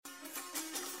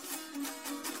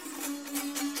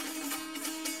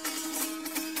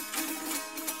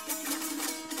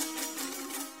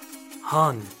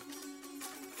هان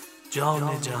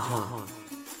جان جهان.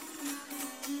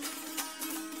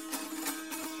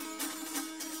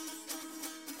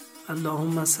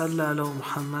 اللهم صل علی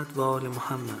محمد و آل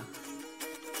محمد.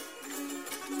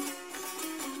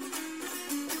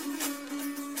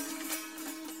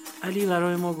 علی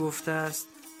برای ما گفته است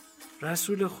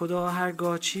رسول خدا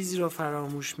هرگاه چیزی را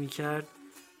فراموش می کرد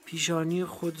پیشانی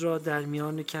خود را در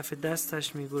میان کف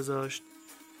دستش می گذاشت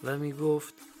و می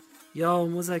گفت یا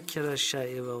مذکر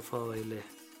الشیء و فاعله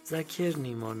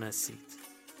ذکرنی ما نسیت.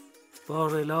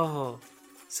 بارالها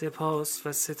سپاس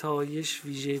و ستایش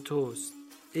ویژه توست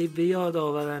ای به یاد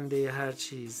آورنده هر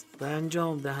چیز و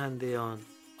انجام دهنده آن.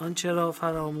 آنچه را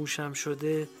فراموشم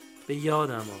شده به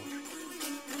یادم آور.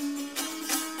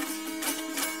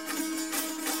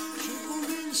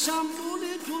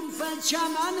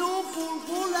 چمن و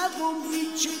بلبل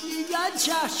هیچ دیگر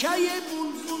چهچه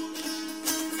بلبل.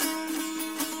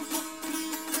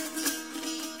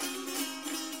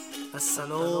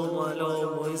 السلام علی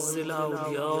معز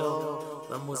الاولیا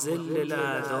و مذل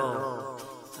الاعدا.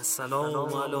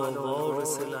 السلام علی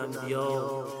وارث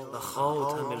الانبیا و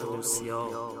خاتم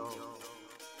الاوصیا.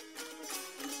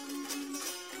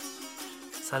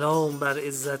 سلام بر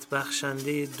عزت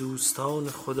بخشنده دوستان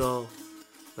خدا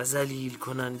و ذلیل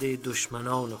کننده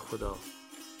دشمنان خدا.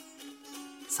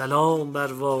 سلام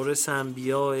بر وارث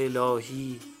انبیاء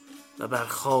الهی و بر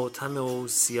خاتم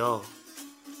اوصیا.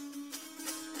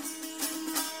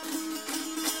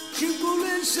 که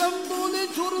گل سنبول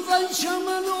تربت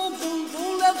چمن و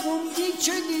بلبل هیچ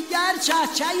دیگر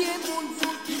چهچه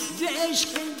بلبل. ز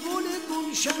عشق گل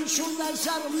گلشن شد از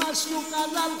سرمست و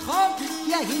غزل خواب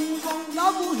یهین بالا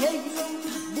و حیران.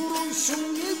 برو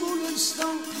سوی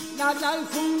گلستان نظر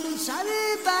کن به سر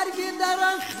برگ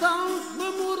درختان. به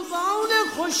مرغان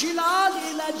خوشلال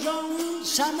لجان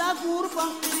سنه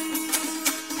قربان.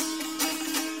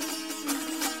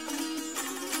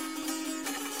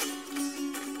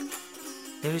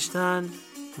 نوشتند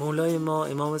مولای ما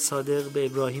امام صادق به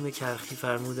ابراهیم کرخی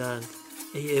فرمودند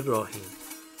ای ابراهیم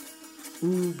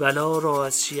او بلا را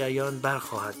از شیعیان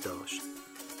برخواهد داشت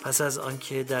پس از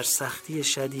آنکه در سختی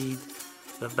شدید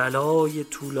و بلای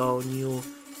طولانی و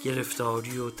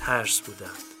گرفتاری و ترس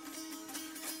بودند.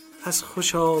 پس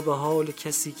خوشا به حال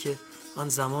کسی که آن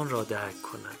زمان را درک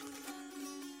کند.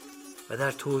 و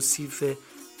در توصیف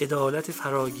عدالت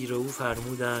فراگیر او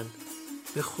فرمودند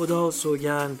به خدا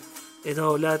سوگند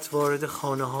عدالت وارد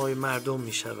خانه های مردم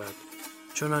می شود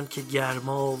چنان که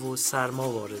گرما و سرما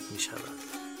وارد می شود.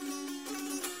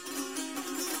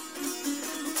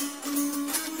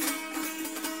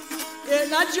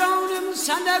 اله جانم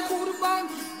سنه قربان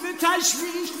به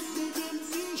تشویش دل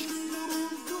پیش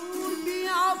دور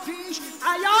بیا پیش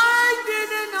ایای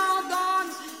دل نادان.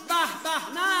 به به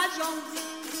نه جان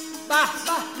به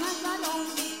به نه زنان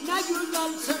نه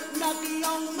گلان سر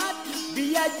قیامت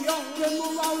بیاد یار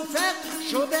موافق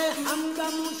شده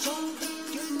همدم و شان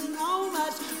که نام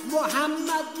است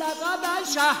محمد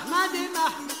لقبش احمد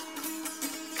محمد.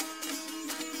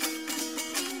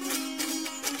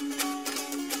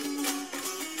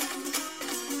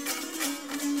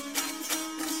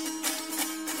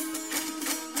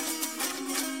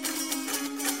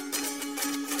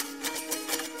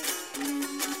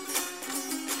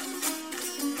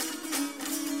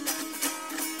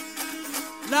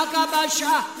 لقبش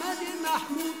احمد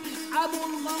محمود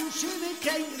ابوالمنصور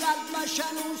خیرت و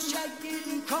شنوس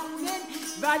شکیل کامل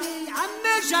ولی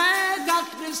عمه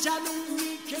تخت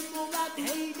سلومی که بود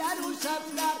حیدر و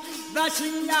صفدر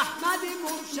وسیع احمد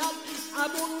مرسل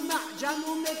ابوالمعجم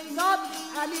و مقداد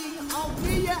علی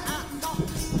حاوی احنا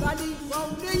ولی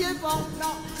واله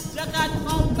بالا زقد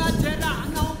قامت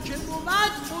رعنا که بود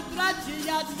قدرت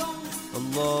یزدان.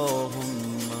 اللهم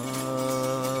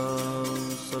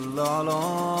صل على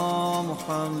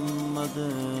محمد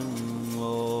و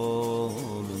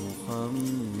آل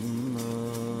محمد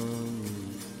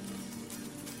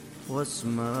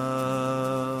واسم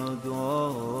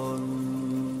دعا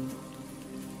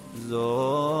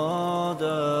زادت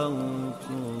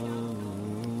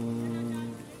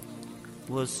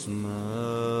واسم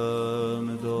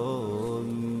دعا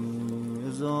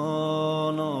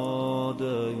زانادت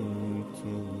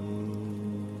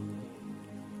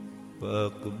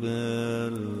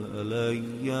فاقبل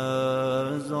علی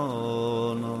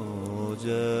زانا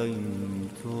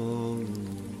جیت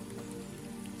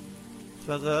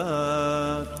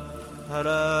فقط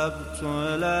هربت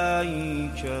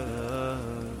الیک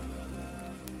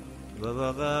و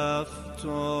وقفت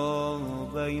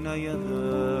بین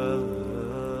یدیک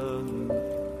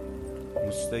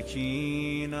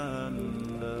مستکینا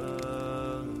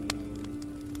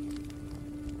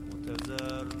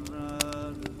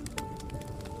متضرعا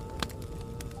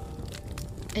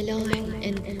الهی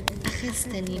ان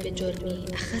اخذتنی به جرمی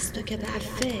اخذتک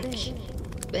بعفوک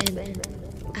و ان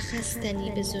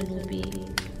اخذتنی به ذنوبی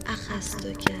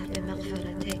اخذتک به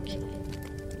مغفرتک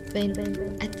و ان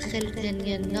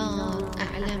ادخلتنی النار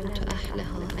اعلمت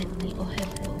اهلها انی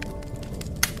احب.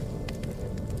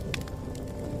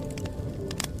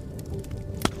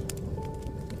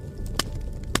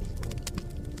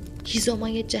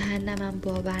 هیزمای جهنمم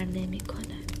باور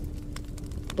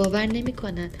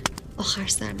نمیکنن آخر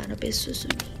سر منو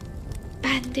بسوزونی،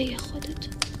 بنده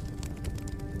خودتون.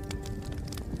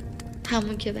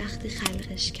 همون که وقتی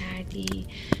خلقش کردی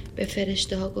به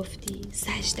فرشته ها گفتی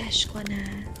سجدش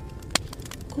کنن،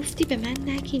 گفتی به من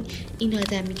نگین این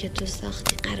آدمی که تو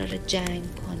ساختی قرار جنگ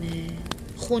کنه،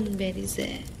 خون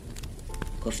بریزه،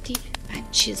 گفتی من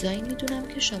چیزایی میدونم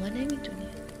که شما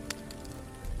نمیدونید.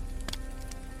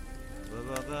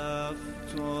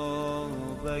 وقفت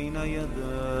بین یدی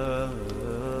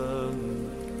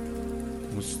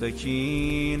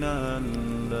مستکینا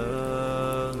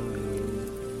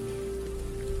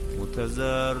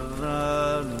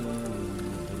متضرعا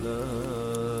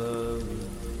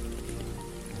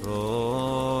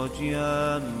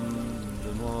راجعا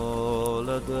بما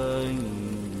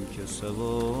لدیک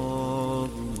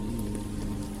ثواب.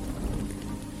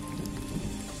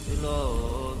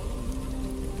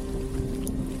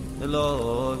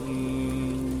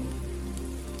 الهی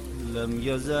لم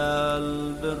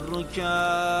يزل برك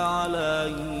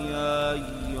علي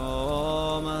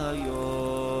أيام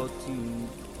حياتي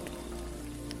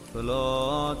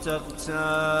فلا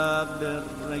تغتب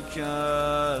برك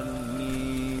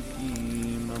عني في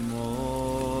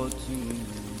مماتي.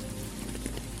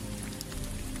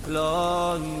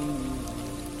 الهي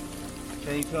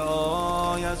كيف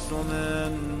آيس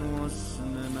من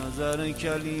حسن نظرك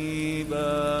لي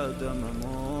بعد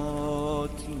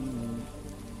مماتي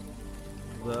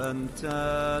وأنت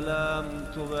لم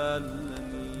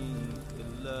تبلني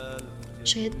إلا.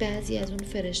 شاید بعضی از اون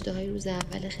فرشته های روز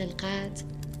اول خلقت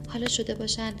حالا شده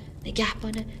باشن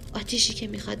نگهبان آتیشی که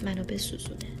میخواد منو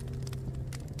بسوزونه.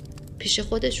 پیش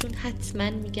خودشون حتما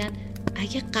میگن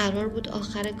اگه قرار بود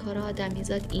آخر کار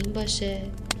آدمیزاد این باشه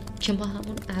که ما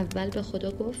همون اول به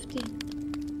خدا گفتیم.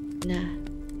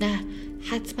 نه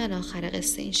حتما آخر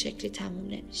قصه این شکلی تموم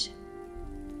نمیشه.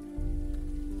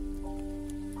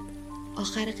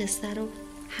 آخر قصه رو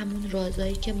همون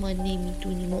رازایی که ما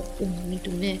نمیدونیم و اون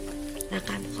میدونه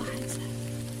رقم خواهد زد.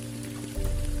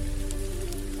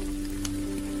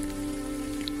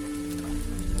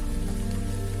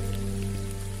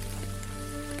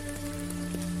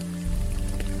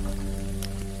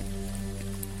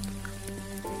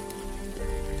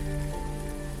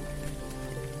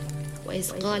 و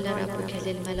اذ قال ربک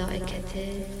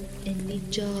للملائکة انی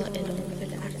جاعل فی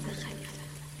الارض خلیفة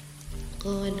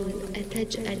قالوا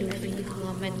اتجعل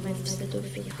فیها من یفسد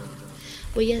فیها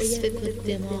و یسفک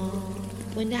الدماء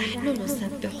و نحن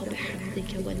نسبح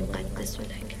بحمدک و نقدس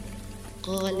لک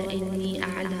قال انی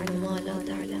اعلم ما لا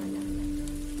تعلمون.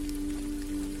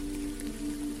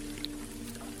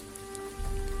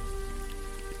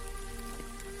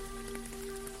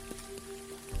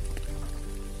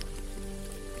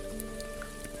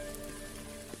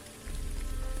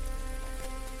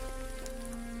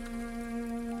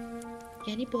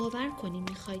 یعنی باور کنی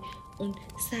میخوای اون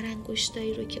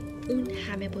سرانگشتایی رو که اون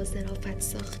همه با ظرافت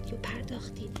ساختی و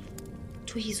پرداختی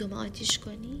تو هیزم آتیش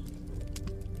کنی؟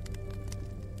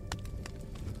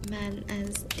 من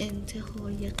از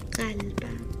انتهای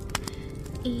قلبم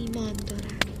ایمان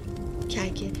دارم که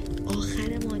اگه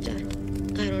آخر ماجرا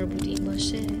قرار بود این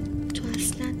باشه تو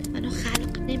اصلا منو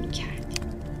خلق نمی کردی.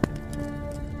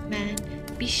 من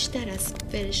بیشتر از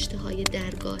فرشته های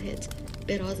درگاهت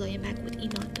به رازای مگود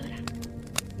ایمان دارم.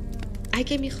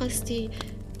 اگه میخواستی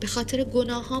به خاطر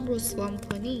گناهام رسوام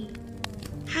کنی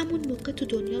همون موقع تو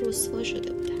دنیا رسوا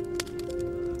شده بودم.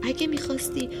 اگه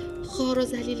میخواستی خوار و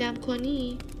ذلیلم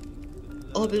کنی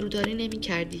آبروداری نمی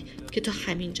کردی که تا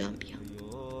همین جام بیام.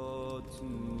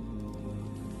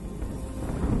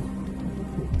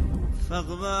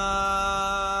 فاقبل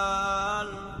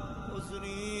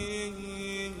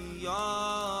عذری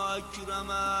یا اکرم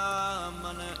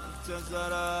من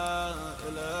اعتذر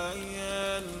الی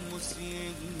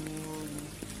المسیء.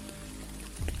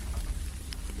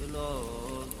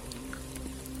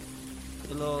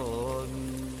 الهی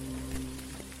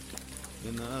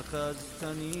ان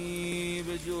اخذتنی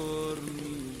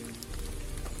بجرمی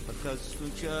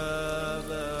اخذتک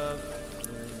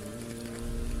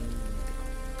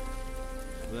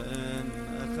و ان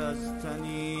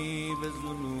اخذتنی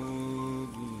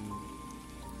بذنوبی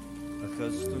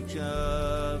اخذتک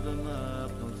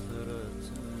بمغفرت.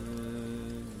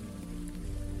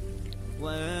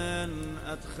 وإن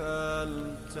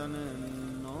أدخلتني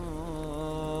النار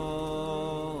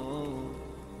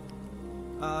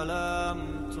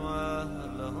أعلمت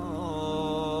أهلها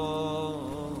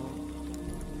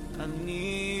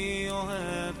أني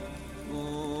أحب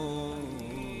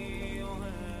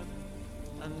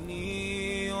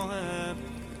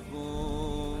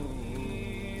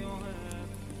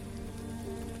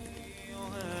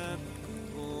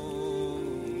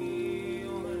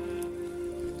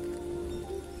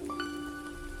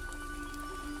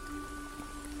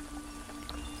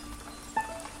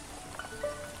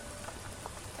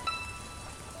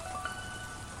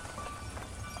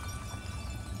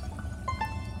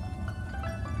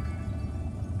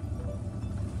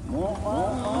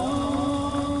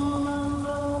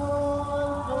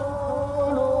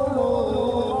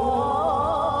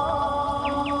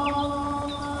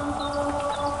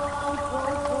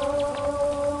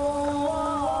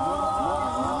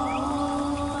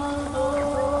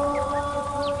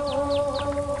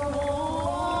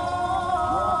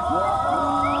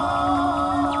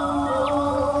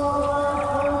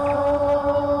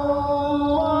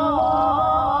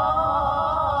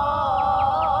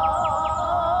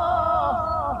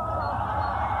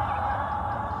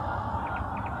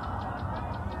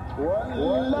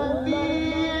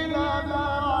والذين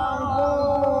معه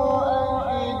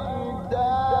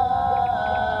أشداء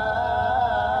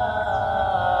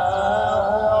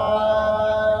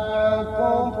على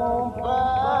الكفار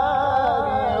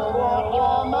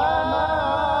رحماء بينهم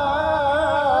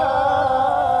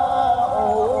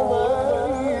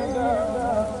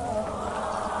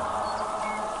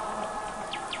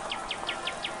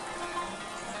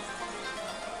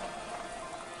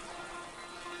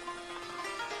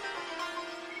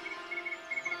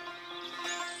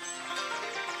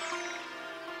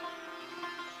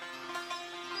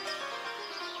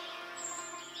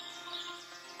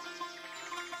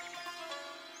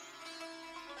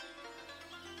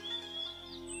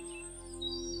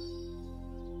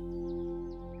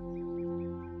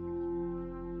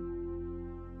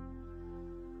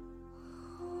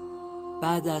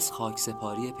بعد از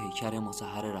خاکسپاری پیکر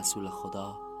مطهر رسول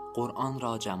خدا، قرآن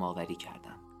را جمع‌آوری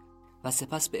کردم و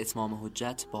سپس به اتمام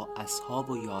حجت با اصحاب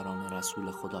و یاران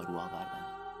رسول خدا رو آوردم.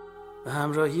 به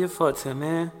همراهی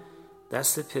فاطمه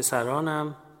دست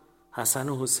پسرانم حسن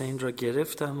و حسین را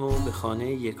گرفتم و به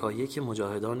خانه یکایک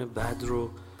مجاهدان بدر و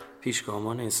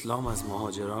پیشگامان اسلام از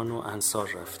مهاجران و انصار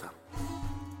رفتم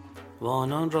و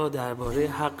آنان را درباره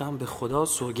حقم به خدا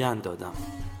سوگند دادم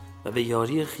و به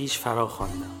یاری خیش فرا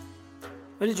خواندم،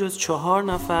 ولی جز 4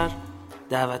 نفر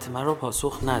دعوت مرا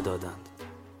پاسخ ندادند.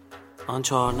 آن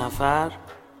 4 نفر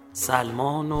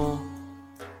سلمان و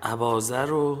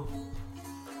اباذر و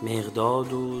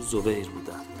مقداد و زبیر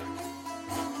بودند.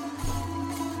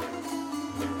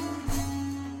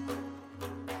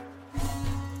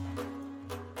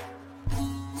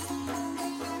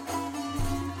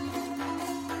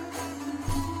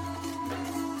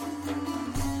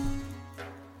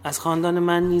 از خاندان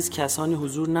من نیز کسانی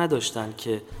حضور نداشتند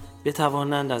که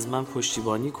بتوانند از من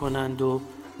پشتیبانی کنند و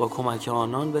با کمک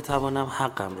آنان بتوانم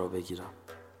حقم را بگیرم.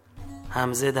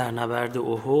 حمزه در نبرد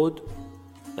احد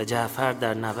و جعفر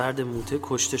در نبرد موته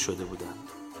کشته شده بودند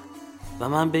و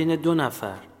من بین 2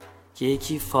 نفر که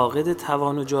یکی فاقد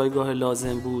توان و جایگاه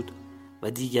لازم بود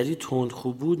و دیگری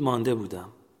تندخو بود مانده بودم،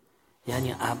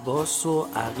 یعنی عباس و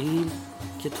عقیل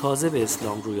که تازه به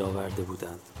اسلام روی آورده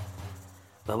بودند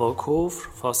و با کفر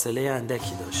فاصله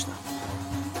اندکی داشتم.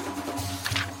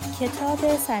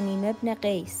 کتاب سمیم ابن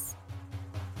قیس.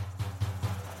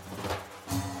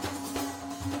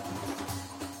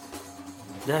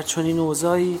 در چنین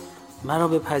اوضاعی مرا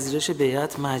به پذیرش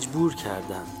بیعت مجبور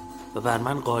کردند و بر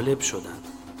من غالب شدند.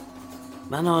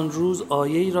 من آن روز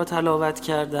آیه‌ای را تلاوت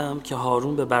کردم که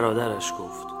هارون به برادرش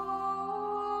گفت: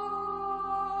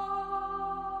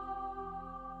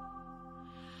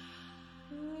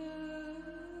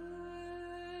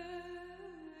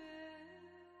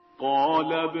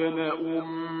 قال ابن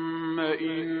أم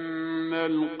إن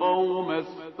القوم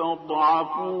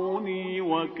استضعفوني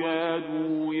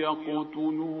وكادوا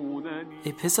يقتلونني.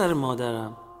 ای پسر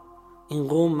مادرم، این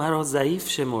قوم مرا ضعیف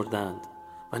شمردند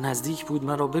و نزدیک بود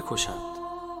مرا بکشند.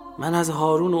 من از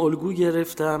هارون الگو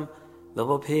گرفتم و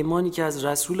با پیمانی که از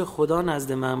رسول خدا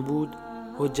نزد من بود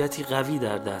حجتی قوی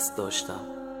در دست داشتم.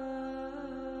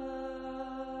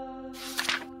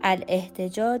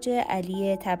 الاحتجاج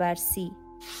علی طبرسی.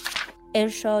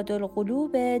 ارشاد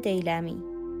القلوب دیلمی.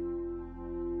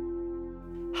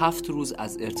 7 روز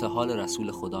از ارتحال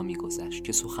رسول خدا می‌گذشت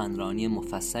که سخنرانی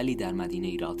مفصلی در مدینه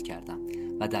ایراد کردم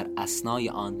و در اثنای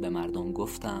آن به مردم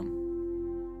گفتم: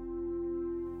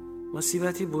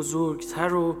 مصیبتی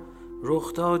بزرگتر و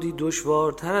رخدادی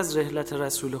دشوارتر از رحلت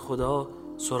رسول خدا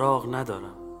سراغ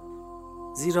ندارم،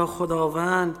 زیرا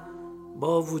خداوند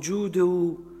با وجود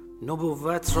او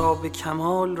نبوت را به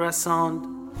کمال رساند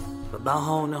و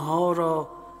بهانه ها را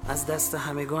از دست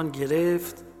همگان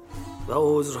گرفت و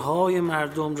عذرهای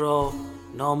مردم را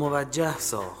ناموجه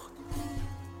ساخت.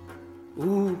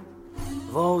 او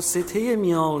واسطه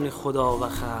میان خدا و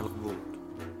خلق بود،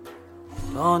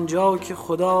 تا آنجا که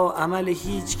خدا عمل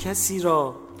هیچ کسی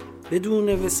را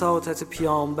بدون وساطت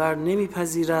پیامبر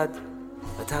نمیپذیرد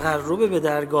و تقرب به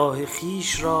درگاه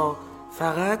خیش را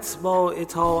فقط با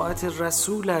اطاعت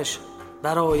رسولش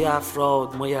برای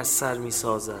افراد میسر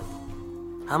میسازد،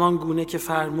 همان گونه که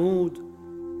فرمود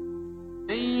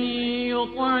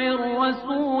يطع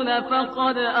الرسول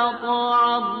فقد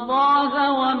اطاع الله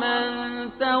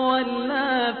ومن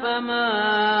تولى فما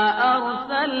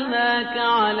ارسلناك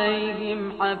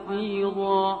عليهم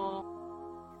حفيظا.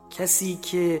 کسی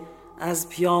که از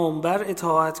پیامبر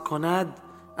اطاعت کند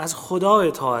از خدا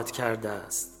اطاعت کرده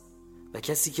است و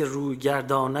کسی که روی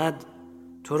گرداند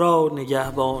تو را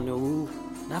نگهبان او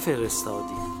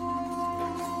نفرستادیم.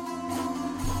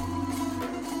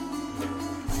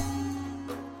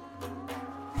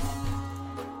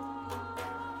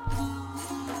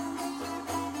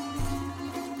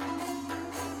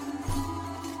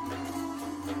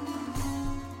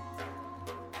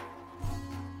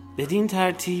 بدین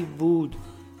ترتیب بود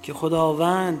که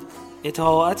خداوند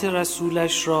اطاعت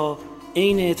رسولش را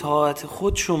عین اطاعت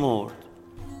خود شمرد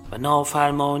و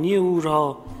نافرمانی او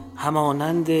را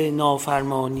همانند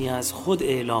نافرمانی از خود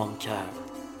اعلام کرد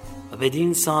و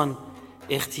بدین سان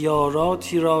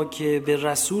اختیاراتی را که به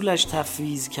رسولش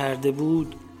تفویض کرده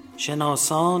بود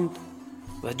شناساند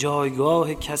و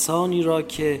جایگاه کسانی را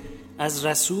که از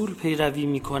رسول پیروی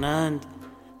می کنند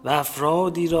و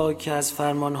افرادی را که از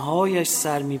فرمانهایش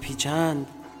سر میپیچند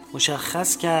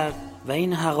مشخص کرد و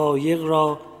این حقایق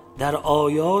را در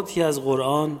آیاتی از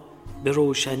قرآن به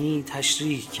روشنی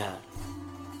تشریح کرد.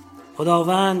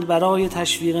 خداوند برای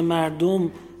تشویق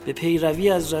مردم به پیروی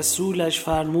از رسولش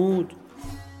فرمود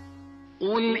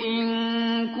قل إن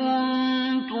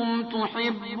كنتم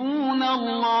تحبون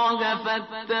الله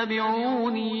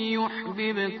فاتبعوني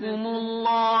يحببكم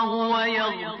الله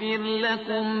ويغفر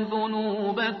لكم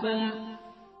ذنوبكم.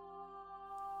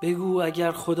 بگو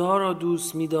اگر خدا را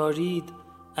دوست می‌دارید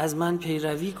از من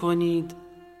پیروی کنید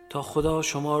تا خدا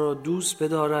شما را دوست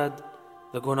بدارد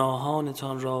و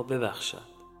گناهانتان را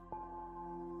ببخشد.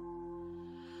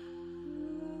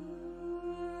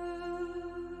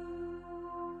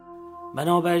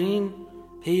 بنابراین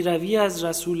پیروی از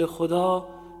رسول خدا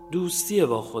دوستی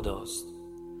با خداست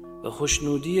و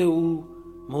خوشنودی او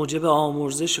موجب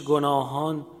آمرزش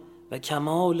گناهان و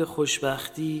کمال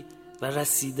خوشبختی و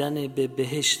رسیدن به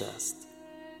بهشت است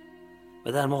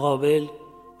و در مقابل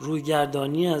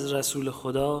رویگردانی از رسول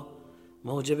خدا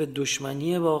موجب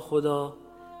دشمنی با خدا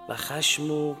و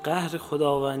خشم و قهر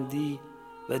خداوندی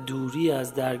و دوری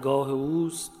از درگاه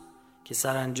اوست که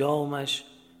سرانجامش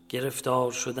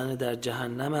گرفتار شدن در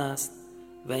جهنم است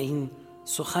و این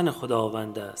سخن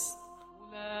خداوند است.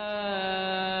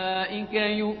 اولئک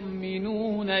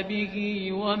یؤمنون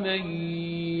به ومن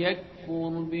یکفر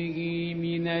به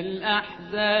من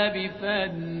الاحزاب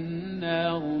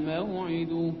فالنار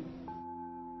موعده.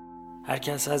 هر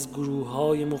کس از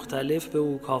گروه‌های مختلف به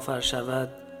او کافر شود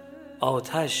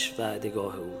آتش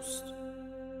وعدگاه اوست.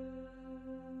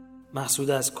 مقصود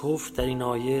از کفر در این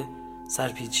آیه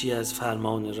سرپیچی از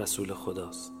فرمان رسول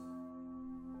خداست.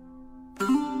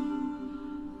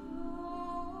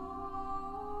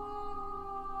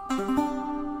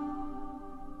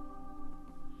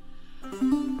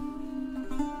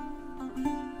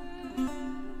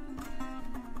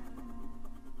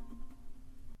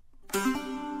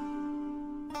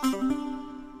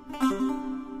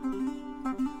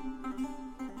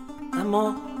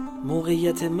 اما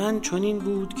موقعیت من چنین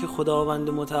بود که خداوند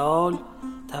متعال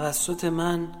توسط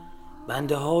من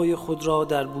بنده های خود را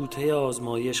در بوته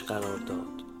آزمایش قرار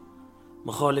داد.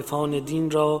 مخالفان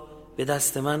دین را به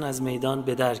دست من از میدان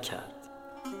بدر کرد.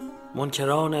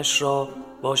 منکرانش را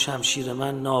با شمشیر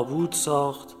من نابود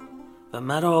ساخت و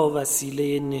مرا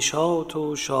وسیله نشاط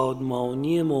و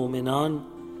شادمانی مؤمنان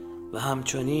و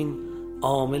همچنین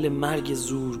عامل مرگ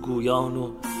زورگویان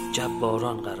و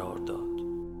جباران قرار داد.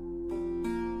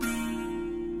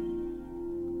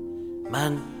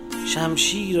 من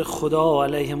شمشیر خدا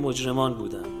علیه مجرمان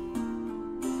بودم.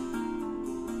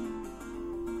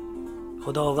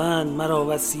 خداوند مرا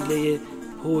وسیله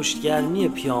پشتگرمی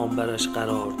پیامبرش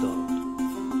قرار داد.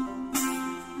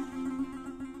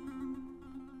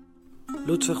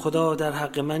 لطف خدا در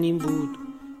حق من این بود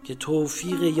که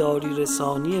توفیق یاری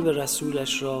رسانی به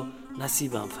رسولش را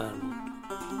نصیبم فرمود.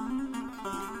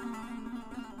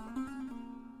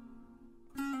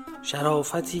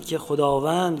 شرافتی که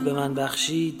خداوند به من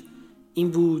بخشید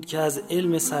این بود که از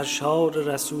علم سرشار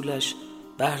رسولش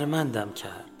بهره‌مندم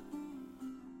کرد.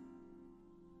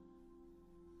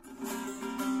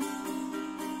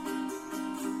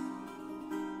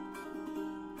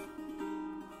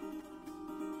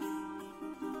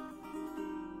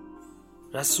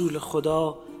 رسول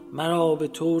خدا مرا به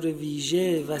طور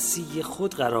ویژه وصی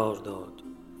خود قرار داد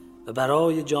و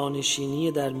برای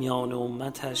جانشینی در میان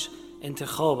امتش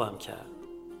انتخابم کرد.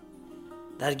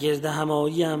 در گرد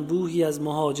همایی انبوهی از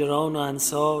مهاجران و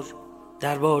انصار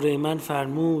درباره من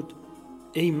فرمود: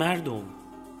 ای مردم،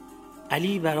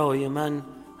 علی برای من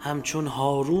همچون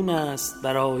هارون است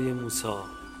برای موسی،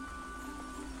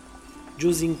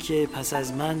 جز این که پس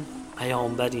از من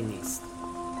پیامبری نیست.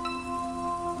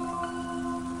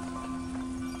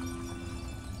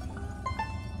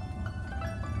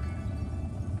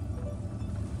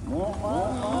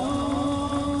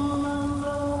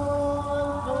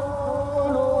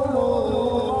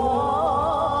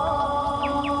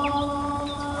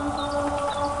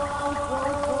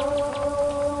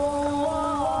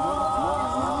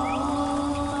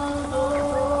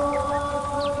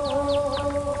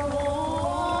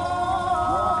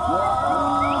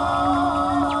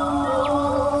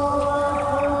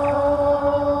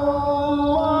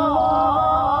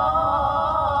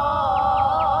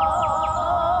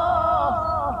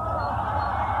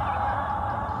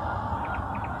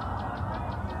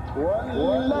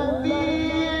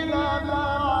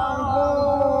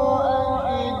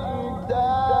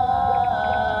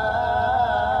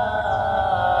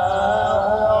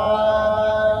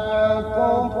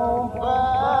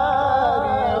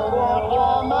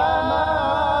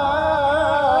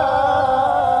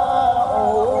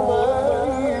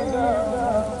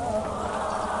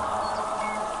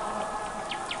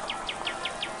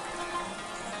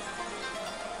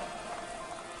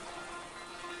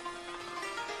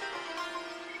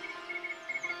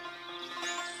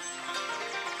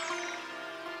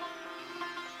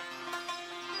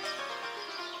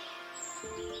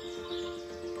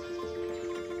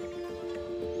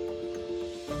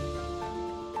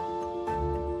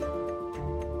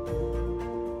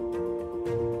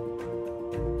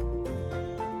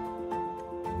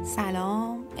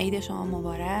 سلام، عید شما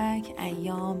مبارک،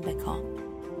 ایام بکام.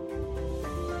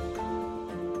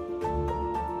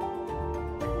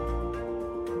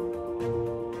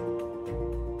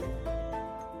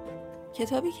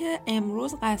 کتابی که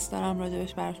امروز قصد دارم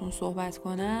راجبش براتون صحبت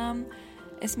کنم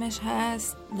اسمش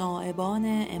هست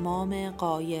نائبان امام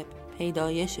غایب،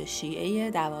 پیدایش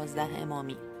شیعه 12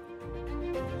 امامی.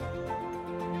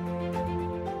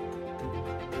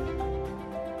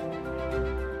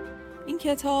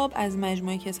 این کتاب از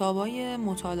مجموعه کتاب‌های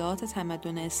مطالعات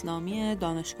تمدن اسلامی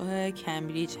دانشگاه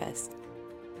کمبریج هست.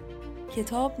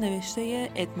 کتاب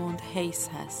نوشته ادموند هیس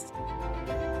هست.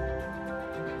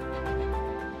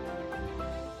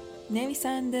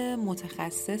 نویسنده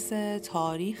متخصص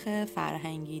تاریخ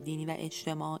فرهنگی، دینی و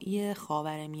اجتماعی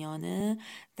خاورمیانه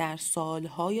در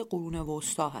سالهای قرون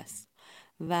وسطی هست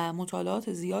و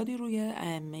مطالعات زیادی روی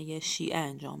ائمه شیعه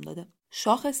انجام داده.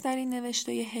 شاخص‌ترین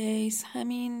نوشته هیس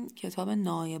همین کتاب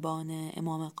نائبان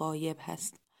امام غایب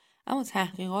هست، اما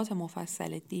تحقیقات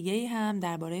مفصل دیگه‌ای هم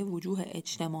درباره وجوه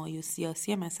اجتماعی و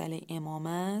سیاسی مسئله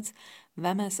امامت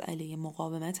و مسئله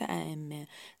مقاومت ائمه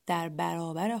در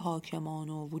برابر حاکمان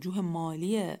و وجوه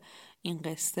مالی این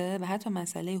قصه و حتی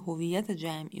مسئله هویت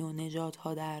جمعی و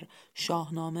نژادها در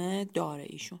شاهنامه داره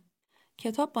ایشون.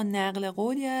 کتاب با نقل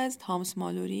قولی از تامس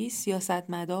مالوری،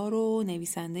 سیاستمدار و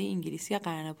نویسنده انگلیسی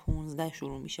قرن 15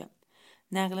 شروع میشه.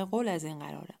 نقل قول از این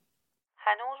قراره: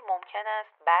 هنوز ممکن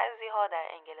است بعضی‌ها در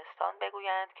انگلستان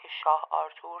بگویند که شاه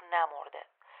آرتور نمرده،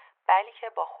 بلکه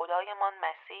با خدایمان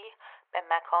مسیح به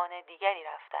مکان دیگری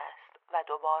رفته است و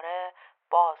دوباره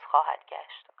باز خواهد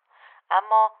گشت.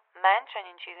 اما من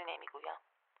چنین چیزی نمیگویم.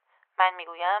 من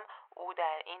میگویم او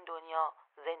در این دنیا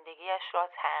زندگیش را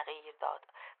تغییر داد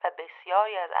و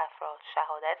بسیاری از افراد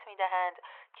شهادت میدهند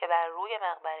که بر روی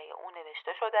مقبره او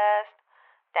نوشته شده است: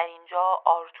 در اینجا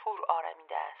آرتور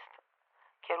آرمیده است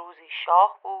که روزی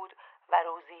شاه بود و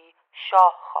روزی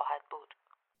شاه خواهد بود.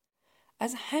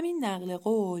 از همین نقل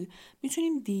قول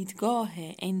میتونیم دیدگاه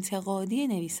انتقادی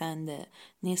نویسنده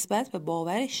نسبت به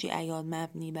باور شیعیان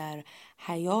مبنی بر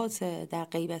حیات در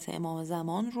غیبت امام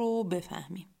زمان رو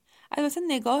بفهمیم. البته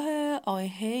نگاه آقای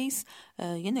هیس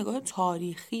یه نگاه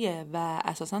تاریخیه و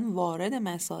اساساً وارد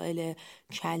مسائل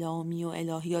کلامی و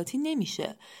الهیاتی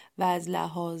نمیشه و از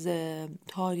لحاظ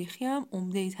تاریخی هم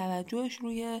عمده توجهش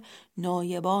روی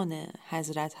نایبان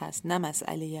حضرت هست، نه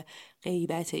مسئله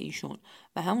غیبت ایشون.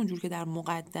 و همونجور که در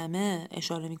مقدمه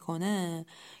اشاره میکنه،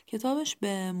 کتابش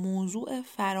به موضوع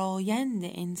فرایند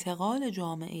انتقال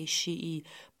جامعه شیعی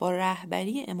با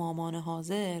رهبری امامان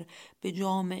حاضر به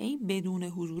جامعه بدون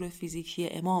حضور فیزیکی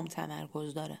امام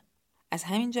تمرکز داره. از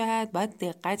همین جهت باید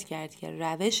دقت کرد که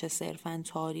روش صرفاً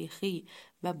تاریخی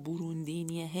و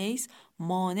بروندینی هیس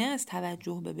مانع از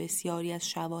توجه به بسیاری از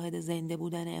شواهد زنده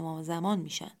بودن امام زمان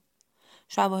میشن.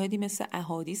 شواهدی مثل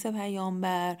احادیث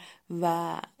پیامبر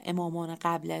و امامان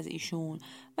قبل از ایشون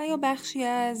و یا بخشی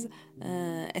از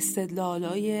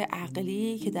استدلالای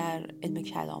عقلی که در علم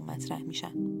کلام مطرح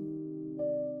میشن.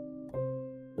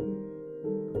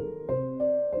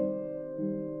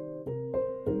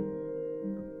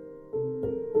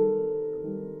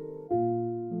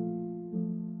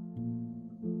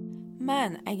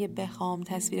 من اگه بخوام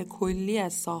تصویر کلی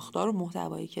از ساختار و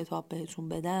محتوای کتاب بهتون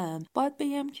بدم، باید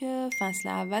بگم که فصل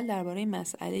اول درباره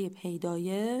مسئله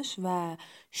پیدایش و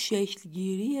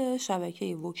شکلگیری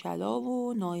شبکه وکلا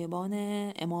و نایبان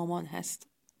امامان هست.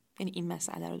 یعنی این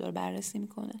مسئله رو داره بررسی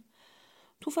میکنه.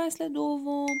 تو فصل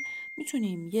دوم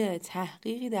میتونیم یه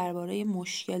تحقیقی درباره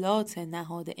مشکلات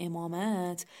نهاد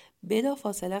امامت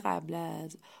بلافاصله قبل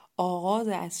از آغاز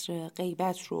عصر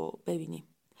غیبت رو ببینیم.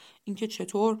 اینکه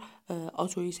چطور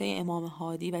اتوریته امام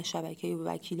هادی و شبکه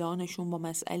وکیلانشون با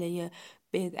مسئله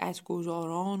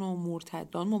بدعت‌گذاران و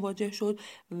مرتدان مواجه شد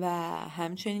و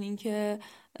همچنین اینکه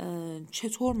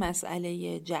چطور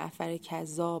مسئله جعفر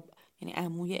کذاب یعنی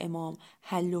عموی امام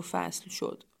حل و فصل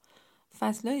شد.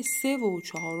 فصلهای 3 و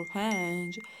 4 و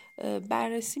 5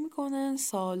 بررسی میکنن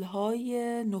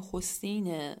سالهای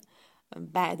نخستین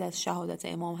بعد از شهادت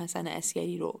امام حسن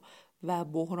عسکری رو و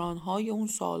بحران‌های اون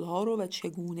سالها رو و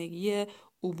چگونگی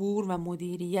عبور و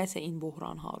مدیریت این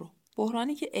بحران‌ها رو.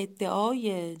 بحرانی که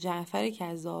ادعای جعفر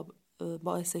کذاب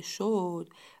باعث شد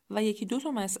و یکی دو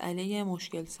تا مسئله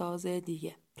مشکل ساز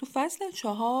دیگه. تو فصل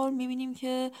 4 میبینیم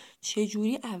که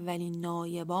چجوری اولین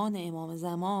نایبان امام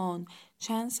زمان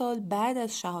چند سال بعد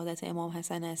از شهادت امام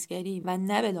حسن عسکری و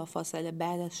نه بلافاصله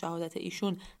بعد از شهادت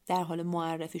ایشون در حال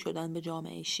معرفی شدن به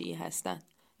جامعه شیعی هستن.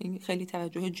 این خیلی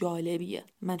توجه جالبیه.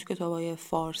 من تو کتابای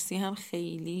فارسی هم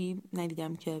خیلی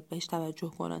ندیدم که بهش توجه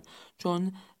کنن،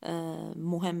 چون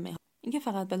مهمه. اینکه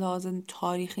فقط به لحاظ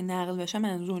تاریخی نقل بشه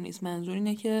منظور نیست. منظور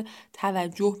اینه که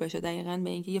توجه بشه دقیقاً به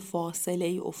اینکه یه فاصله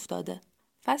ای افتاده.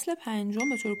 فصل 5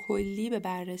 به طور کلی به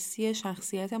بررسی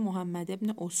شخصیت محمد ابن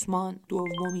عثمان،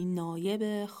 دومین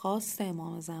نایب خاص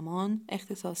امام زمان،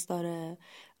 اختصاص داره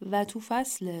و تو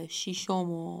فصل 6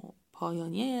 و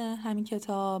پایانی همین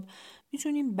کتاب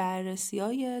میتونیم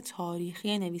بررسی‌های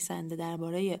تاریخی نویسنده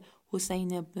درباره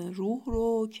حسین ابن روح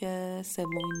رو که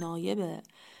سومین نایب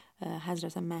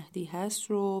حضرت مهدی هست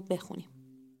رو بخونیم.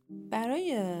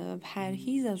 برای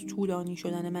پرهیز از طولانی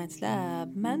شدن مطلب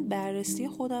من بررسی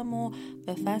خودم رو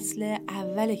به فصل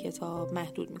اول کتاب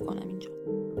محدود میکنم اینجا.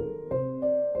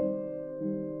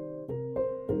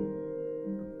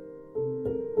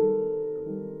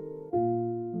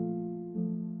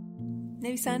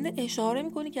 نویسنده اشاره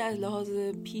میکنه که از لحاظ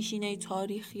پیشینه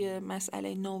تاریخی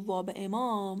مسئله نواب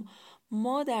امام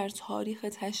ما در تاریخ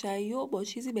تشیع با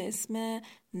چیزی به اسم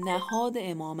نهاد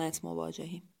امامت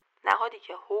مواجهیم. نهادی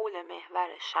که حول محور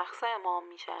شخص امام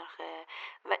میچرخه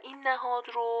و این نهاد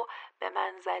رو به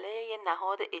منزله یه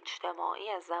نهاد اجتماعی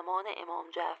از زمان امام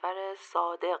جعفر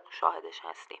صادق شاهدش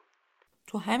هستیم.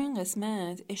 تو همین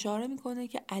قسمت اشاره میکنه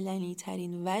که علنی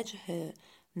ترین وجه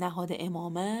نهاد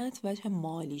امامت وجه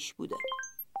مالیش بوده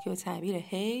که به تعبیر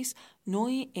هیس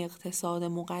نوعی اقتصاد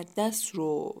مقدس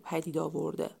رو پدید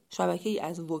آورده. شبکه‌ای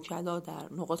از وکلا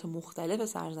در نقاط مختلف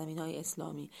سرزمین‌های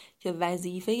اسلامی که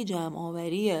وظیفه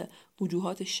جمع‌آوری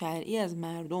وجوهات شرعی از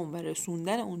مردم و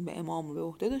رسوندن اون به امام رو به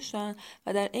عهده داشتن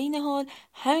و در عین حال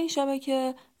همین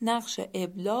شبکه نقش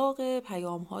ابلاغ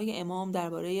پیام‌های امام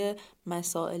درباره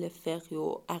مسائل فقهی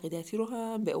و عقیدتی رو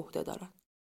هم به عهده دارن.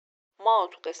 ما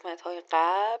تو قسمت‌های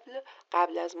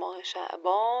قبل از ماه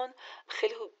شعبان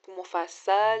خیلی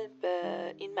مفصل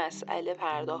به این مسئله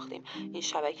پرداختیم. این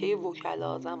شبکه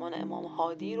وکلا زمان امام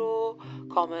هادی رو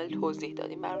کامل توضیح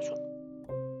دادیم براتون.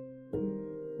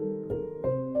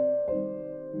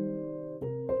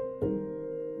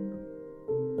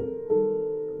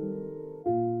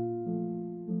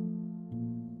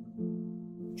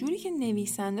 جوری که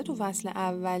نویسنده تو فصل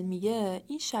اول میگه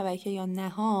این شبکه یا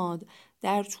نهاد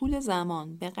در طول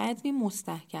زمان به قدری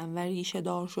مستحکم و ریشه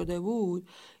دار شده بود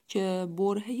که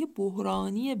برهه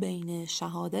بحرانی بین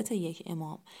شهادت یک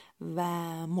امام و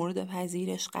مورد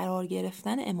پذیرش قرار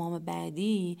گرفتن امام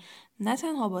بعدی نه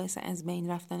تنها باعث از بین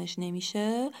رفتنش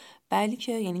نمیشد،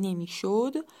 بلکه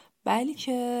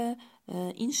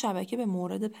این شبکه به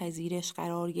مورد پذیرش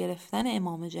قرار گرفتن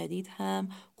امام جدید هم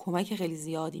کمک خیلی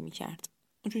زیادی میکرد.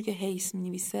 اونجور که هیس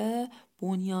می‌نویسه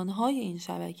بنیانهای این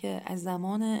شبکه از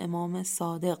زمان امام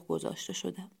صادق گذاشته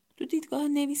شده. تو دیدگاه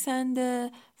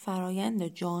نویسنده فرایند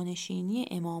جانشینی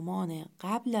امامان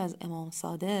قبل از امام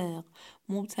صادق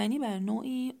مبتنی بر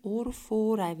نوعی عرف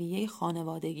و رویه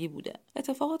خانوادگی بوده.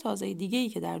 اتفاق تازه دیگه‌ای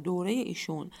که در دوره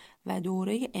ایشون و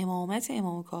دوره امامت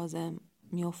امام کاظم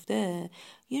میفته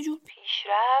یه جور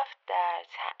پیشرفت در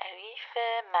تعریف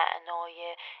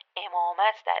معنای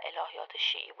امامت در الهیات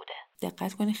شیعی بوده.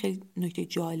 دقت کنید خیلی نکته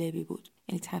جالبی بود،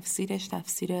 یعنی تفسیرش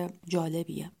تفسیر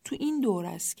جالبیه. تو این دور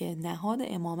است که نهاد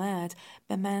امامت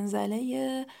به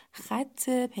منزله خط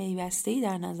پیوسته‌ای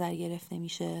در نظر گرفته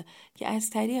میشه که از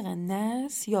طریق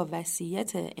نص یا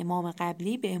وصیت امام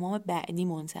قبلی به امام بعدی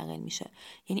منتقل میشه.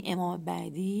 یعنی امام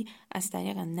بعدی از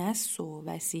طریق نص و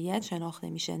وصیت شناخته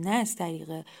میشه، نه از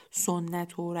طریق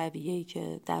سنت و رویه‌ای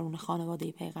که درون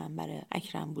خانواده پیغمبر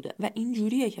اکرم بوده. و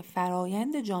اینجوریه که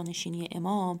فرایند جانشینی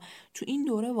امام تو این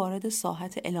دوره وارد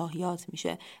ساحت الهیات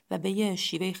میشه و به یه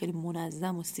شیوه خیلی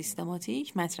منظم و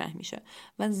سیستماتیک مطرح میشه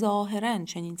و ظاهراً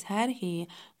چنین طرحی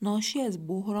ناشی از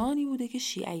بحرانی بوده که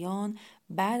شیعیان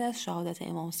بعد از شهادت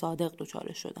امام صادق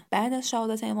دچار شدن. بعد از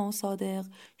شهادت امام صادق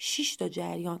 6 تا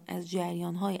جریان از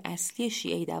جریان‌های اصلی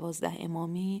شیعه 12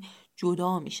 امامی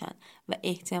جدا میشن و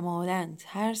احتمالاً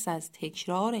ترس از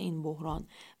تکرار این بحران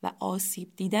و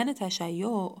آسیب دیدن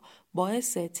تشیع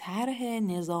باعث طرح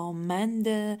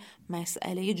نظاممند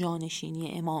مسئله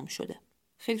جانشینی امام شده.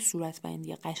 خیلی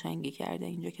صورتبندی قشنگی کرده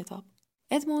اینجا کتاب.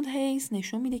 ادموند هیس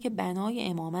نشون میده که بنای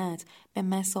امامت به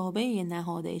مثابه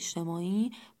نهاد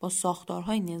اجتماعی با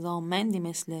ساختارهای نظاممندی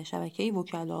مثل شبکه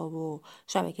وکلا و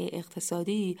شبکه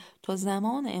اقتصادی تا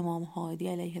زمان امام هادی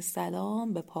علیه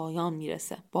السلام به پایان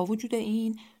میرسه. با وجود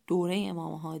این دوره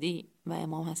امام هادی و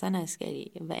امام حسن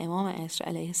عسکری و امام عصر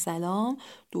علیه السلام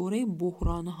دوره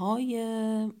بحرانهای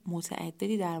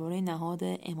متعددی درباره نهاد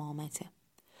امامته.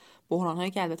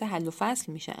 بحران‌هایی که البته حل و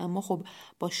فصل میشه، اما خب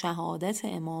با شهادت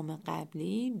امام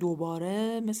قبلی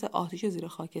دوباره مثل آتش زیر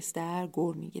خاکستر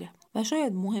گر میگیره و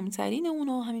شاید مهمترین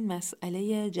اونها همین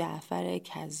مسئله جعفر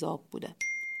کذاب بوده.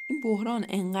 این بحران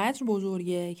انقدر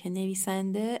بزرگه که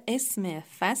نویسنده اسم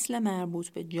فصل مربوط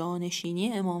به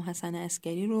جانشینی امام حسن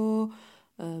عسکری رو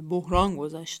بحران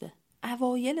گذاشته.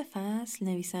 اوایل فصل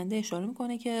نویسنده اشاره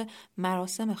میکنه که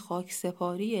مراسم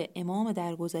خاکسپاری امام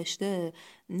درگذشته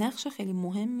نقش خیلی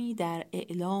مهمی در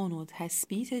اعلان و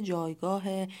تثبیت جایگاه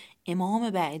امام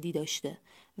بعدی داشته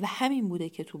و همین بوده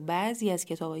که تو بعضی از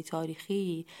کتاب‌های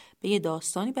تاریخی به یه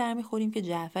داستانی برمیخوریم که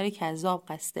جعفر کذاب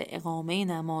قصد اقامه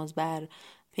نماز بر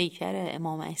پیکر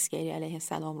امام عسکری علیه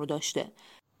السلام رو داشته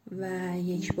و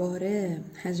یک باره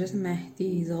حضرت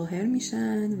مهدی ظاهر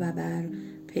میشن و بر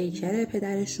پیکر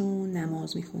پدرشون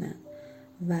نماز میخونن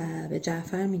و به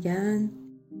جعفر میگن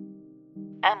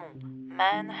عمو،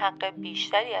 من حق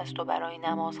بیشتری از تو برای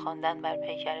نماز خواندن بر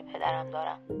پیکر پدرم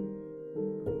دارم.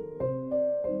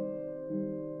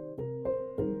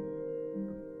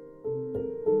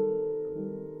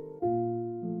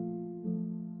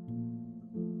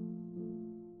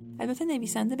 البته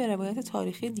نویسنده به روایت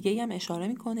تاریخی دیگه هم اشاره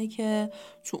میکنه که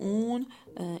تو اون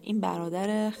این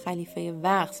برادر خلیفه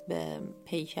وقت به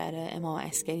پیکر امام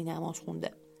عسکری نماز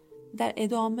خونده. در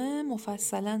ادامه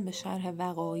مفصلا به شرح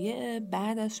وقایع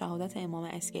بعد از شهادت امام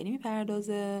عسکری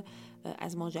میپردازه،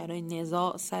 از ماجرای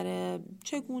نزاع سر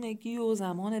چگونگی و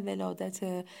زمان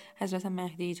ولادت حضرت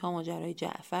مهدی تا ماجرای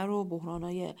جعفر و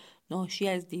بحرانای ناشی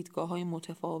از دیدگاه‌های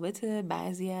متفاوت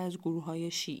بعضی از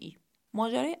گروه‌های شیعی.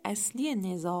 ماجرای اصلی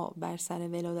نزاع بر سر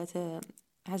ولادت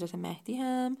حضرت مهدی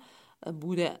هم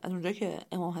بوده از اونجا که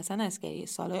امام حسن عسکری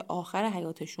سالهای آخر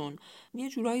حیاتشون یه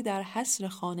جورایی در حصر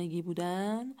خانگی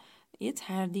بودن، یه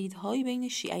تردیدهایی بین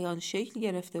شیعیان شکل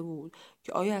گرفته بود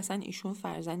که آیا اصلا ایشون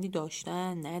فرزندی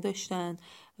داشتن نداشتن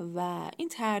و این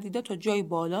تردیدها تا جای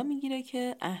بالا میگیره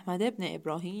که احمد ابن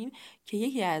ابراهیم که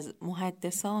یکی از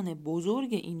محدثان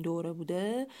بزرگ این دوره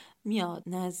بوده میاد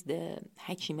نزد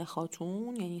حکیم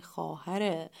خاتون، یعنی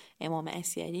خواهر امام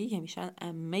عسکری که میشن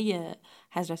عمه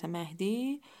حضرت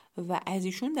مهدی، و از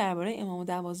ایشون درباره امام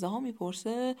 12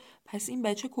 میپرسه پس این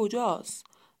بچه کجاست؟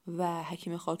 و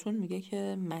حکیم خاتون میگه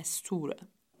که مستوره.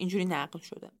 اینجوری نقل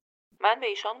شده. من به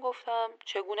ایشان گفتم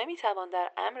چگونه میتوان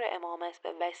در امر امامت به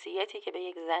وصیتی که به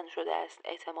یک زن شده است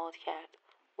اعتماد کرد؟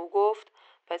 او گفت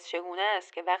پس چگونه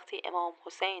است که وقتی امام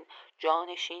حسین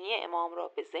جانشینی امام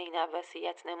را به زینب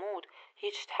وصیت نمود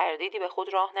هیچ تردیدی به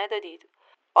خود راه ندادید؟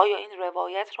 آیا این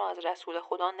روایت را از رسول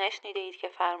خدا نشنیده اید که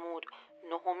فرمود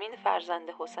نهمین فرزند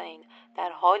حسین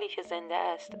در حالی که زنده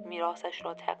است میراثش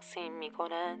را تقسیم می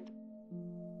کنند؟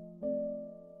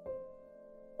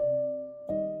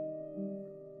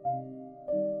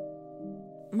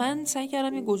 من سعی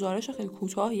کردم یه گزارش خیلی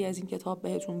کوتاهی از این کتاب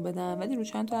بهتون بدم، ولی رو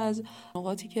چند تا از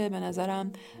نقاطی که به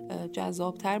نظرم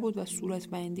جذابتر بود و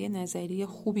صورتبندی نظری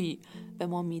خوبی به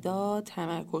ما میداد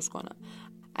تمرکز کنم.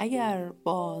 اگر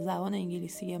با زبان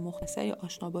انگلیسی مختصری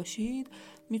آشنا باشید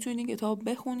میتونید این کتاب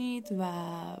بخونید و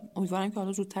امیدوارم که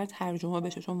حالا زودتر ترجمه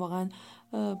بشه، چون واقعا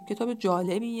کتاب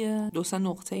جالبیه. 2-3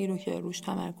 نقطه‌ای رو که روش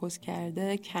تمرکز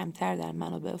کرده کمتر در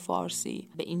منابع فارسی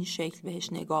به این شکل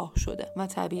بهش نگاه شده و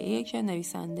طبیعیه که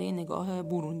نویسنده نگاه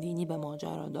بروندینی به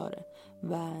ماجرا داره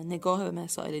و نگاه به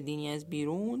مسائل دینی از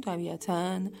بیرون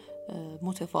طبیعتاً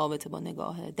متفاوته با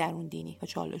نگاه درون دینی و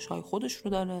چالش‌های خودش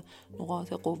رو داره،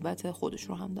 نقاط قوت خودش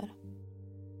رو هم داره.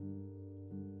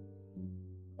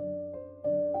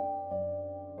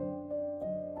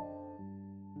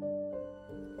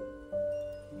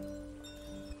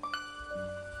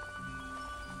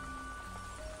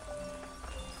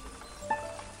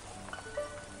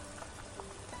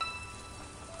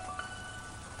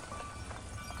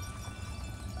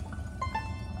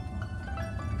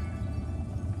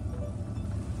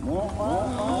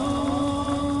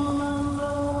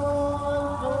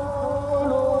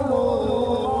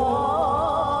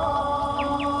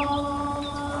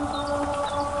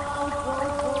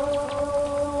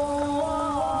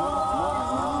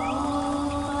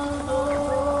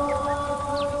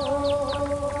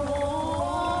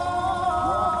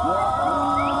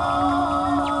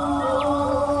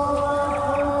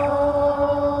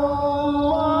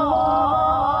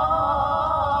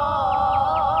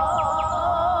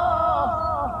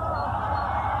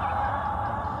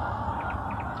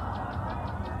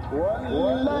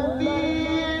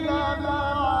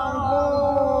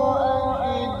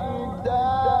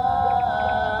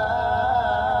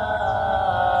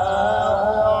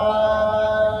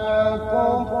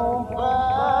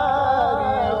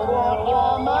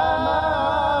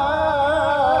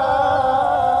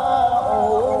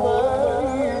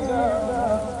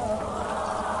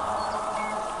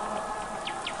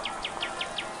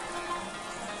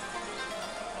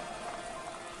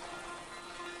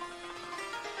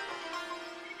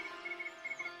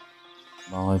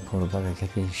 ماه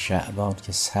پربرکت شعبان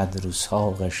که 100 روز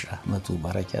ساقش رحمت و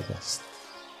برکت است،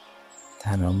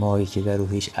 تنها ماهی که در او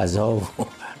هیچ عذاب و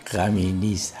غمی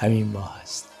نیست همین ماه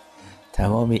است.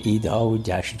 تمام عیدها و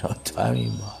جشنات تو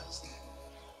همین ماه است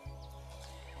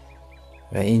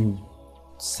و این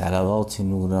صلوات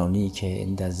نورانی که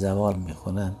این در زوال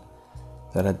میخونن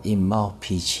دارد این ماه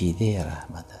پیچیده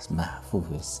رحمت است،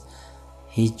 محفوظ است.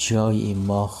 هیچ جای این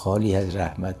ماه خالی از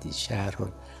رحمتی. شهر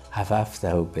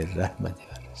حففته و بالرحمت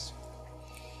ورسول.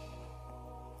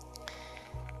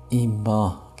 این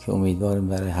ماه که امیدوارم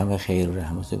برای همه خیر و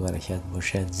رحمت و برکت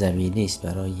باشد زمینی است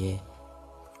برای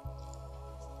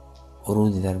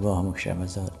ورود در ماه مکرم.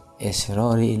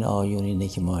 اصرار این آیون اینه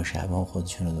که ماه شعبان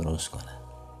خودشون رو درست کنن،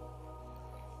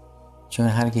 چون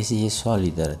هر کسی یه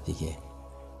سالی داره دیگه.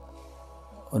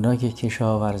 اونا که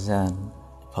کشاورزن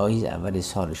پاییز اول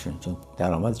سالشون، چون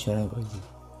درآمدشون هم پاییزه.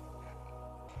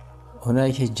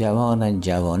 اونایی که جوانن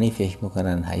جوانی فکر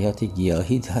میکنن حیات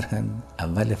گیاهی دارن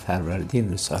اول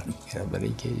فروردین رو سال میگیرن برای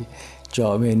اینکه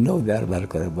جامعه نو در بر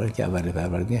کنه، برای که اول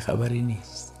فروردین خبری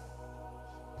نیست.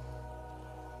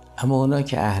 اما اونا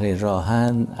که اهل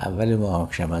راهن اول ماه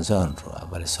رمضان رو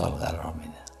اول سال قرار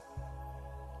میدن.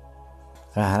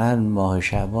 قهرن ماه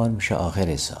شعبان میشه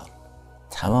آخر سال.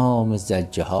 تمام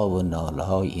زجه ها و ناله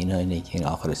های اینه که این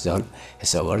آخر سال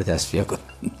حسابا رو تصفیه کنن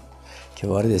که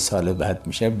وارد سال بعد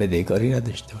میشه بدهکاری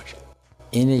نداشته باشه.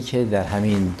 اینه که در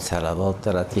همین صلوات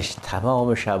دارد که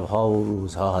تمام شبها و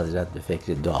روزها حضرت به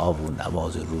فکر دعا و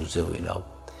نماز و روزه و اینا بود،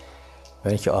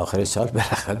 برای که آخر سال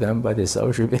بالاخره هم باید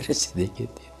حسابشو برسیده که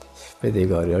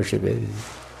بدهکاریاشو بده.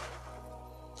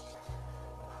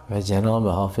 و جناب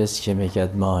حافظ که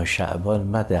میگد ماه شعبان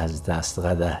مده از دست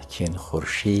قدح کن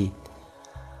خورشید،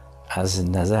 از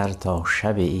نظر تا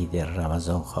شب عید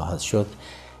رمضان خواهد شد.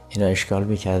 اینا اشکال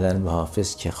میکردن به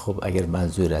حافظ که خب اگر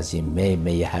منظور از این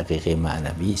می حقیقی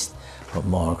معنوی است و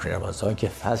ماه رمضان که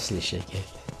فصلشه، که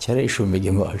چرا ایشون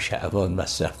میگه ماه شعبان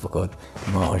مصرف بکن؟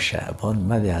 ماه شعبان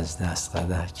مده از دست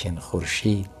قدح کن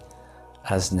خورشید،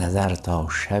 از نظر تا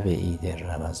شب عید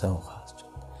رمضان خواهد شد.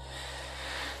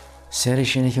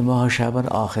 سرش اینه که ماه شعبان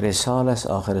آخر سال است.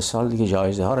 آخر سال دیگه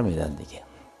جایزه ها رو میدن دیگه.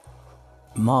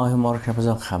 ماه ما رو که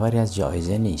بازم خبری از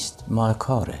جایزه نیست، ماه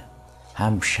کاره.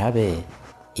 هم شب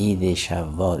عید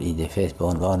شوال، عید فطر به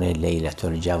عنوان لیلة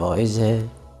الجوایزه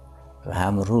و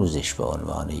هم روزش به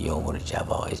عنوان یوم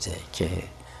الجوایزه که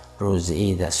روز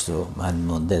عید است و من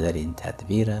مونده در این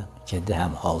تدبیرم که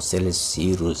دهم حاصل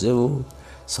 30 روزه و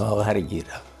ساغر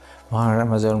گیرم. ماه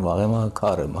رمضان واقع ماه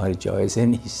کاره، ماه جایزه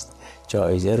نیست.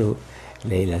 جایزه رو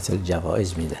لیلة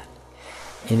الجوایز میدن.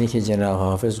 اینی که جناب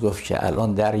حافظ گفت که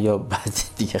الان دریا بعد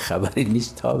دیگه خبری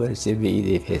نیست تا برسه به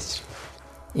عید فطر.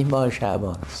 این ماه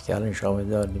شعبان است که الان شما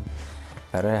داریم.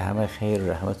 برای همه خیر و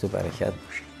رحمت و برکت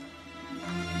باشه.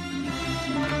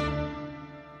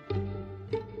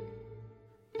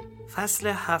 فصل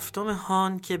 7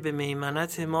 هان که به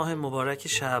میمنت ماه مبارک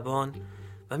شعبان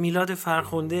و میلاد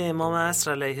فرخنده امام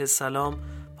عصر علیه السلام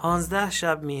 15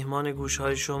 شب میهمان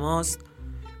گوشهای شماست،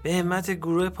 به همت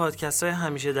گروه پادکست های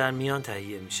همیشه در میان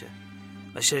تهیه میشه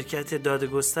و شرکت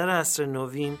دادگستر عصر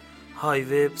نوین های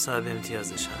وب صاحب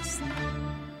امتیازش هست.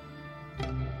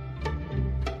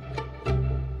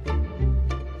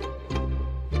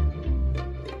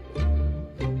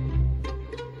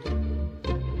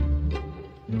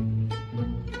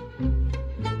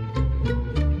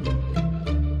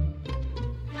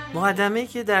 مقدمه‌ای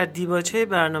که در دیباچه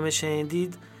برنامه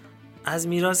شنیدید از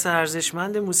میراث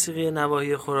ارزشمند موسیقی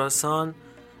نواحی خراسان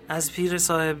از پیر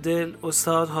صاحب دل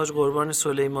استاد حاج قربان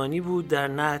سلیمانی بود در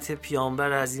نعت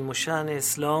پیامبر عظیم الشأن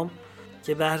اسلام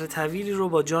که بحر طویلی رو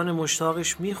با جان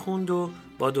مشتاقش میخوند و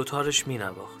با دوتارش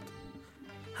مینواخت.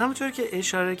 همونطور که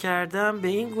اشاره کردم به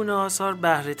این گونه آثار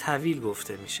بحر طویل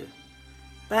گفته میشه.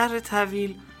 بحر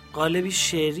طویل قالبی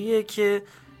شعریه که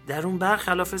در اون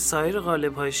برخلاف سایر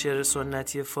قالب‌های شعر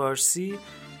سنتی فارسی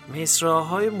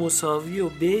مصرع‌های مساوی و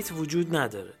بیت وجود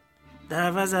نداره. در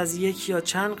عوض از یک یا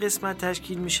چند قسمت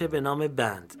تشکیل میشه به نام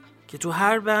بند که تو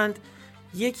هر بند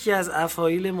یکی از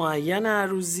افاعیل معین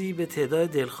عروضی به تعداد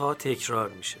دلخواه تکرار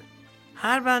میشه.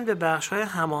 هر بند به بخش‌های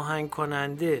هماهنگ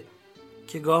کننده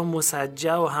که گاه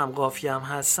مسجع و هم قافیه هم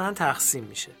هستن تقسیم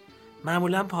میشه.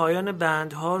 معمولا پایان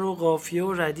بندها رو قافیه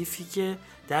و ردیفی که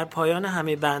در پایان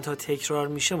همه بندها تکرار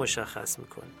میشه مشخص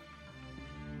میکنه.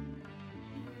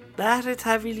 بحر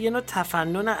طویل یه نوع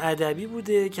تفنن ادبی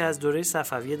بوده که از دوره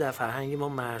صفویه در فرهنگ ما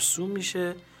مرسوم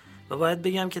میشه و باید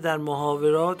بگم که در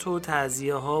محاورات و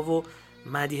تعزیه ها و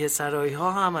مدیح سرایی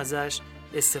ها هم ازش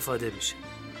استفاده میشه.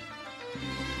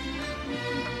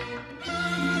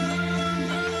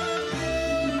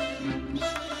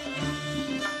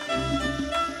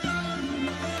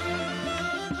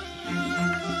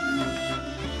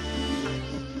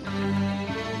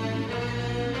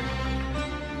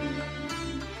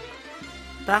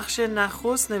 بخش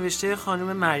نخست نوشته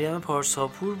خانم مریم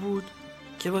پارساپور بود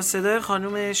که با صدای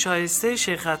خانم شایسته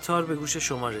شیخ عطار به گوش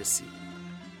شما رسید.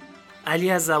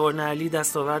 علی از زبان علی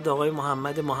دستاورد آقای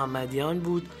محمد محمدیان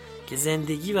بود که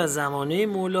زندگی و زمانه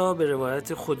مولا به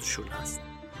روایت خودشون است.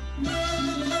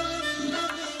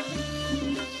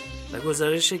 و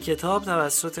گزارش کتاب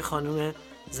توسط خانم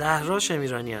زهرا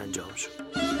شمیرانی انجام شد.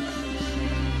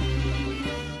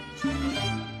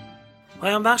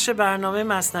 پایان بخش برنامه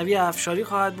مثنوی افشاری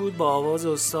خواهد بود با آواز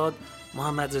استاد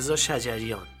محمد رضا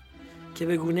شجریان که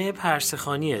به گونه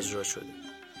پرسه‌خوانی اجرا شده.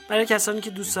 برای کسانی که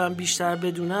دوست دارن بیشتر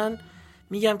بدونن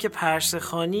میگم که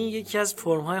پرسه‌خوانی یکی از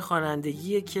فرم‌های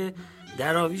خوانندگیه که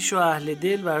دراویش و اهل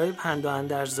دل برای پند و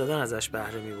اندرز دادن ازش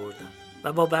بهره می‌بردن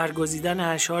و با برگزیدن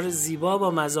اشعار زیبا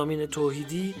با مضامین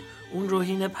توحیدی اون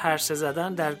روحین پرسه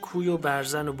زدن در کوی و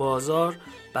برزن و بازار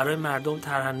برای مردم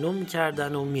ترنم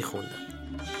می‌کردن و می‌خوندن.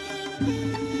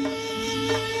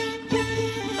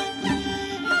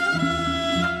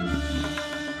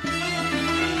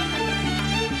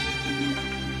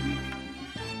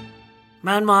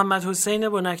 من محمد حسین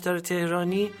بنکدار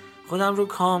تهرانی خودم رو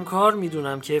کامکار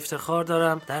میدونم که افتخار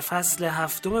دارم در فصل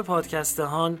 7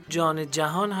 پادکستهان جان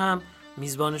جهان هم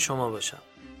میزبان شما باشم.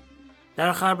 در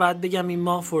آخر بعد بگم این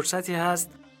ماه فرصتی هست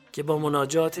که با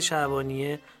مناجات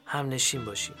شعبانیه هم نشین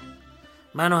باشیم.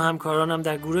 من و همکارانم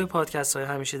در گروه پادکست های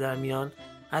همیشه در میان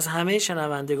از همه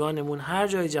شنوندگانمون هر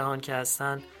جای جهان که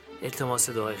هستن التماس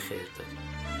دعای خیر داریم.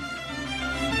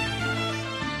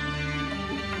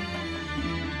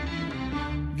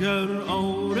 گر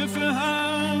عارف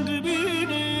حق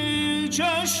بینی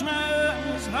چشم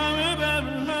از همه بر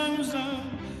هم زن،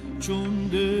 چون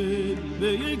دل به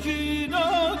یکی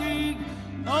دادی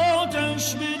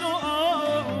آتش به دو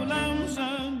عالم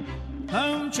زن.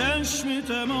 هم چشم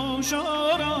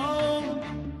تماشا را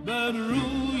بر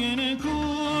روی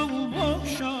نکو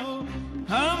بخشا،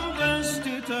 هم دست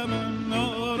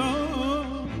تمنا را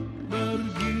بر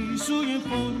گیسوی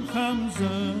پرخم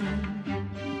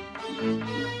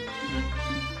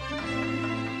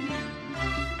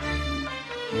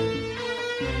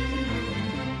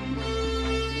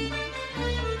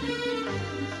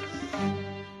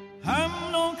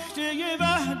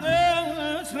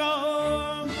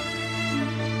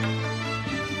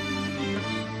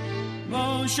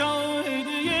شاهد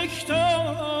یک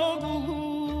تا بود